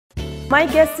My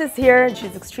guest is here.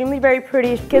 She's extremely very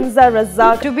pretty. Kinza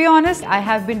Razzak. To be honest, I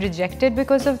have been rejected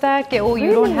because of that. That, oh,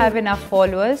 you don't have enough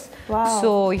followers. Wow.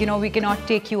 So, you know, we cannot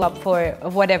take you up for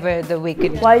whatever the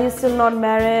vacant. Why are you still not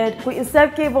married? कोई इस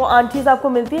तरह के वो aunties आपको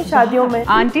मिलती हैं शादियों में?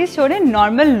 Aunties छोड़े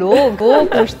normal लोग वो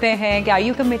पूछते हैं कि are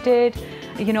you committed?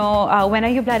 You know, when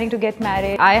are you planning to get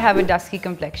married? I have a dusky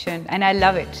complexion and I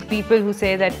love it. People who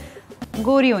say that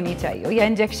गोरी होनी चाहिए या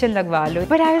इंजेक्शन लगवा लो.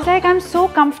 But I was like, I'm so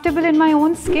comfortable in my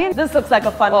own skin. This looks like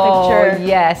a fun picture. Oh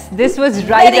yes, this was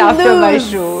right after my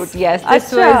shoot. Yes,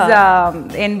 this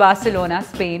was in Barcelona,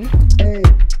 Spain.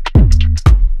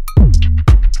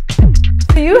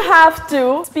 You have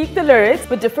to speak the lyrics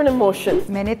with different emotions.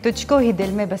 मैंने तुझको ही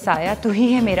दिल में बसाया, तू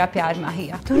ही है मेरा प्यार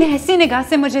माहिया. तूने ऐसी निगाह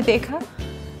से मुझे देखा,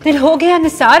 दिल हो गया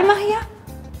निसार माहिया.